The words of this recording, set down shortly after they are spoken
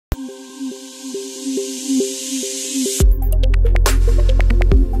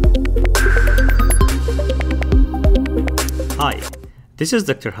This is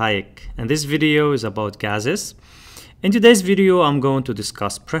Dr. Hayek, and this video is about gases. In today's video, I'm going to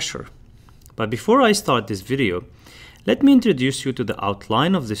discuss pressure. But before I start this video, let me introduce you to the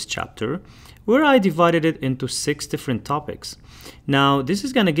outline of this chapter, where I divided it into 6 different topics. Now, this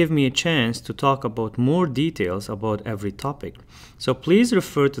is going to give me a chance to talk about more details about every topic. So please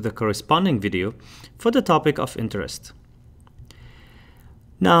refer to the corresponding video for the topic of interest.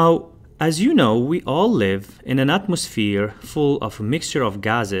 Now, as you know, we all live in an atmosphere full of a mixture of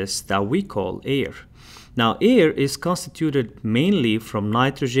gases that we call air. Now, air is constituted mainly from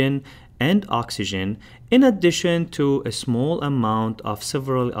nitrogen and oxygen, in addition to a small amount of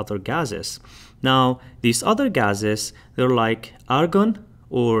several other gases. Now, these other gases, they're like argon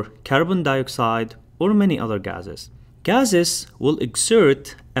or carbon dioxide or many other gases. Gases will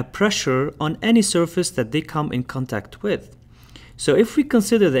exert a pressure on any surface that they come in contact with. So if we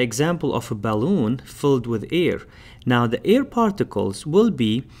consider the example of a balloon filled with air, now the air particles will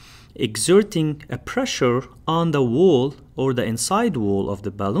be exerting a pressure on the wall or the inside wall of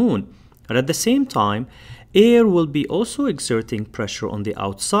the balloon. But at the same time, air will be also exerting pressure on the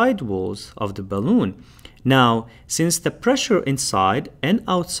outside walls of the balloon. Now, since the pressure inside and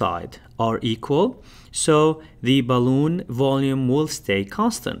outside are equal, so the balloon volume will stay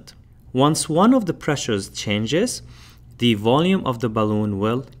constant. Once one of the pressures changes, the volume of the balloon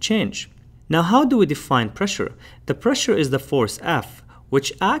will change. Now, how do we define pressure? The pressure is the force F,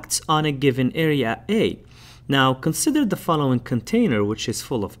 which acts on a given area A. Now, consider the following container, which is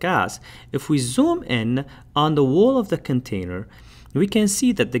full of gas. If we zoom in on the wall of the container, we can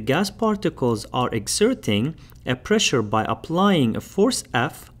see that the gas particles are exerting a pressure by applying a force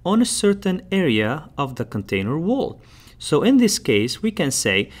F on a certain area of the container wall. So in this case, we can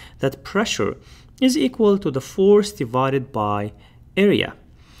say that pressure is equal to the force divided by area.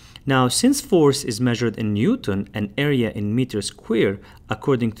 Now, since force is measured in Newton and area in meters square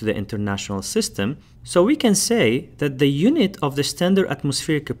according to the international system, so we can say that the unit of the standard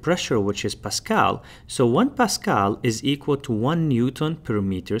atmospheric pressure, which is Pascal, so 1 Pascal is equal to 1 Newton per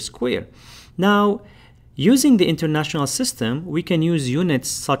meter square. Now, using the international system, we can use units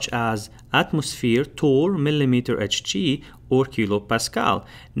such as atmosphere, torr, millimeter Hg, or kilopascal.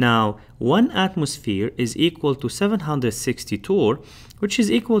 Now, 1 atmosphere is equal to 760 torr, which is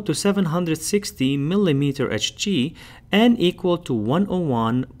equal to 760 millimeter Hg, and equal to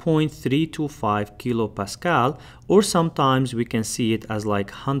 101.325 kilopascal, or sometimes we can see it as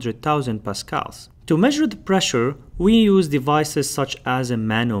like 100,000 pascals. To measure the pressure, we use devices such as a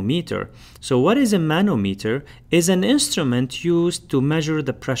manometer. So what is a manometer? Is an instrument used to measure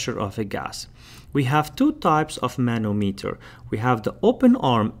the pressure of a gas. We have 2 types of manometer. We have the open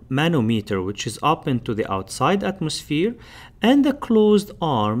arm manometer, which is open to the outside atmosphere, and the closed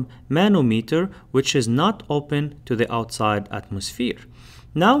arm manometer, which is not open to the outside atmosphere.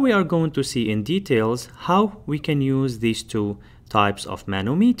 Now we are going to see in details how we can use these 2 types of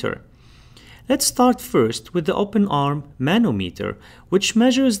manometer. Let's start first with the open arm manometer, which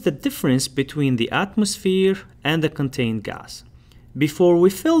measures the difference between the atmosphere and the contained gas. Before we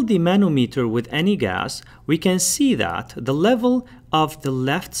fill the manometer with any gas, we can see that the level of the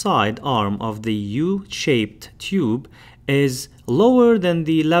left side arm of the U-shaped tube is lower than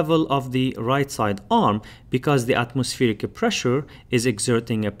the level of the right side arm because the atmospheric pressure is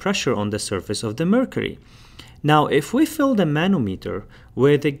exerting a pressure on the surface of the mercury. Now, if we fill the manometer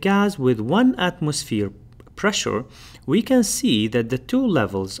with a gas with 1 atmosphere pressure, we can see that the 2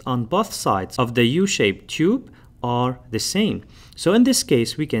 levels on both sides of the U-shaped tube are the same. So in this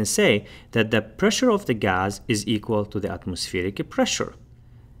case, we can say that the pressure of the gas is equal to the atmospheric pressure.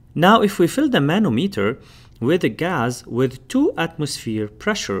 Now, if we fill the manometer with a gas with 2 atmosphere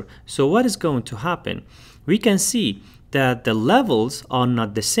pressure, so what is going to happen? We can see that the levels are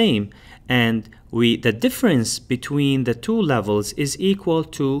not the same, and the difference between the 2 levels is equal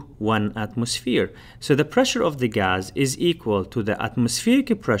to 1 atmosphere. So the pressure of the gas is equal to the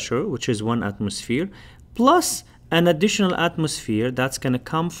atmospheric pressure, which is 1 atmosphere, plus an additional atmosphere that's going to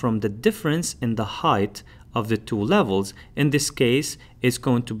come from the difference in the height of the 2 levels. In this case, it's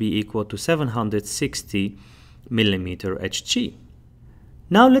going to be equal to 760 millimeter Hg.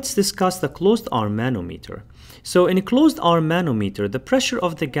 Now let's discuss the closed arm manometer. So in a closed arm manometer, the pressure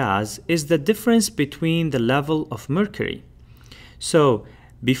of the gas is the difference between the level of mercury. So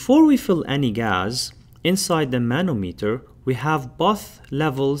before we fill any gas inside the manometer, we have both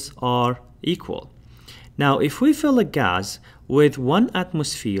levels are equal. Now, if we fill a gas with 1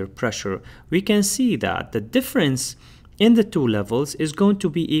 atmosphere pressure, we can see that the difference in the 2 levels is going to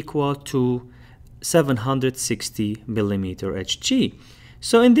be equal to 760 millimeter Hg.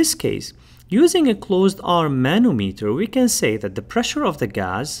 So in this case, Using a closed-arm manometer, we can say that the pressure of the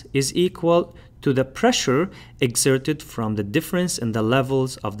gas is equal to the pressure exerted from the difference in the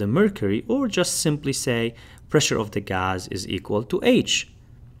levels of the mercury, or just simply say pressure of the gas is equal to H.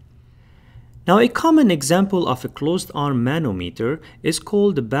 Now, a common example of a closed-arm manometer is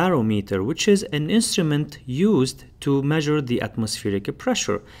called the barometer, which is an instrument used to measure the atmospheric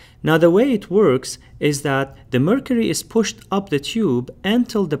pressure. Now, the way it works is that the mercury is pushed up the tube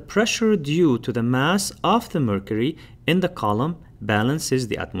until the pressure due to the mass of the mercury in the column balances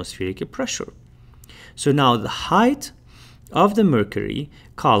the atmospheric pressure. So now the height of the mercury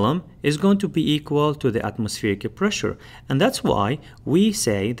column is going to be equal to the atmospheric pressure, and that's why we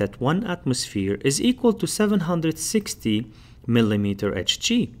say that 1 atmosphere is equal to 760 millimeter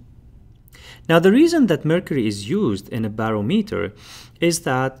Hg. Now, the reason that mercury is used in a barometer is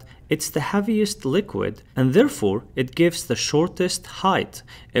that it's the heaviest liquid, and therefore it gives the shortest height.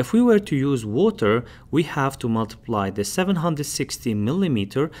 If we were to use water, we have to multiply the 760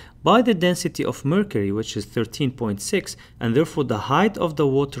 millimeter by the density of mercury, which is 13.6, and therefore the height of the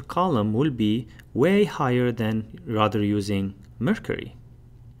water column will be way higher than rather using mercury.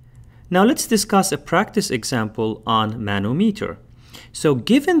 Now let's discuss a practice example on manometer. So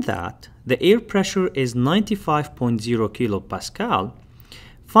given that the air pressure is 95.0 kilopascal,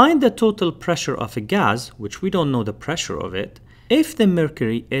 find the total pressure of a gas, which we don't know the pressure of it, if the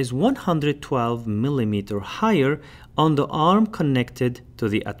mercury is 112 millimeter higher on the arm connected to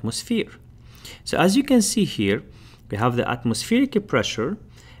the atmosphere. So as you can see here, we have the atmospheric pressure,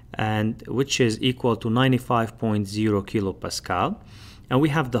 and which is equal to 95.0 kilopascal. And we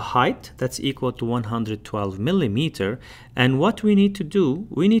have the height that's equal to 112 millimeter. And what we need to do,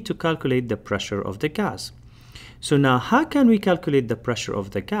 we need to calculate the pressure of the gas. So now, how can we calculate the pressure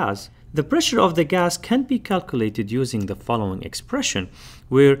of the gas? The pressure of the gas can be calculated using the following expression,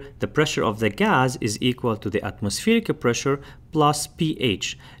 where the pressure of the gas is equal to the atmospheric pressure plus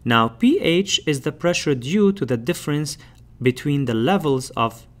pH. Now, pH is the pressure due to the difference between the levels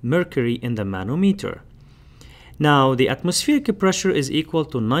of mercury in the manometer. Now, the atmospheric pressure is equal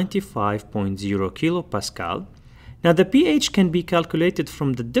to 95.0 kilopascal. Now, the pH can be calculated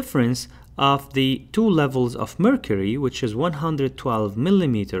from the difference of the two levels of mercury, which is 112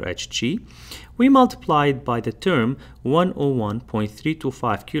 millimeter Hg. We multiplied by the term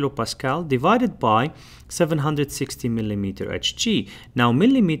 101.325 kilopascal divided by 760 millimeter Hg. Now,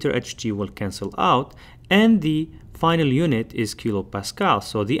 millimeter Hg will cancel out, and the final unit is kilopascal.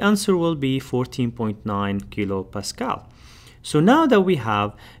 So the answer will be 14.9 kilopascal. So now that we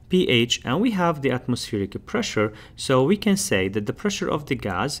have pH and we have the atmospheric pressure, so we can say that the pressure of the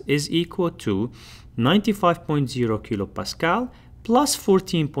gas is equal to 95.0 kilopascal plus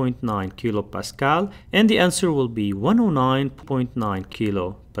 14.9 kilopascal, and the answer will be 109.9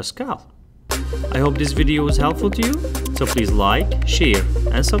 kilopascal. I hope this video was helpful to you, so please like, share,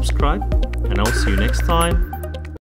 and subscribe, and I will see you next time.